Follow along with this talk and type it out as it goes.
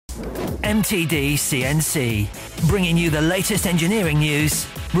MTDCNC, bringing you the latest engineering news,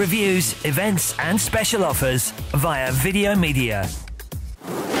 reviews, events and special offers via video media.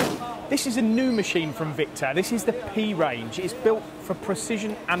 This is a new machine from Victor. This is the P range. It's built for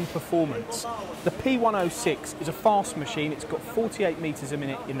precision and performance. The P106 is a fast machine. It's got 48 meters a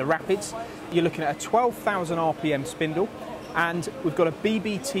minute in the rapids. You're looking at a 12,000 RPM spindle, and we've got a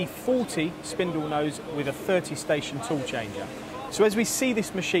BBT 40 spindle nose with a 30 station tool changer. So as we see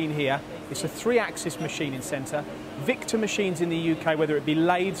this machine here, it's a 3-axis machining centre. Victor machines in the UK, whether it be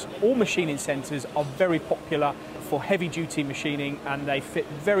lathes or machining centres, are very popular for heavy duty machining, and they fit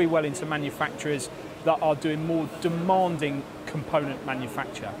very well into manufacturers that are doing more demanding component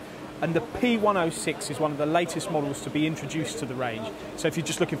manufacture. And the P106 is one of the latest models to be introduced to the range. So if you're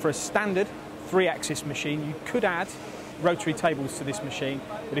just looking for a standard 3-axis machine, you could add rotary tables to this machine,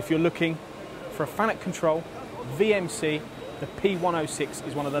 but if you're looking for a FANUC control, VMC, the P106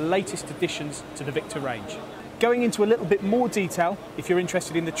 is one of the latest additions to the Victor range. Going into a little bit more detail, if you're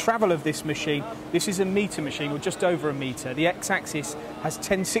interested in the travel of this machine, this is a metre machine, or just over a metre. The x-axis has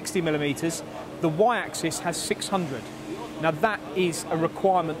 1060 millimetres, the y-axis has 600. Now that is a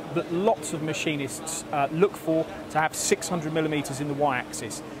requirement that lots of machinists look for, to have 600 millimetres in the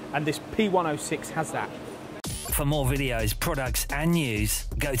y-axis, and this P106 has that. For more videos, products and news,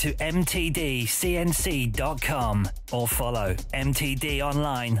 go to mtdcnc.com or follow MTD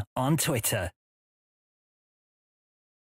Online on Twitter.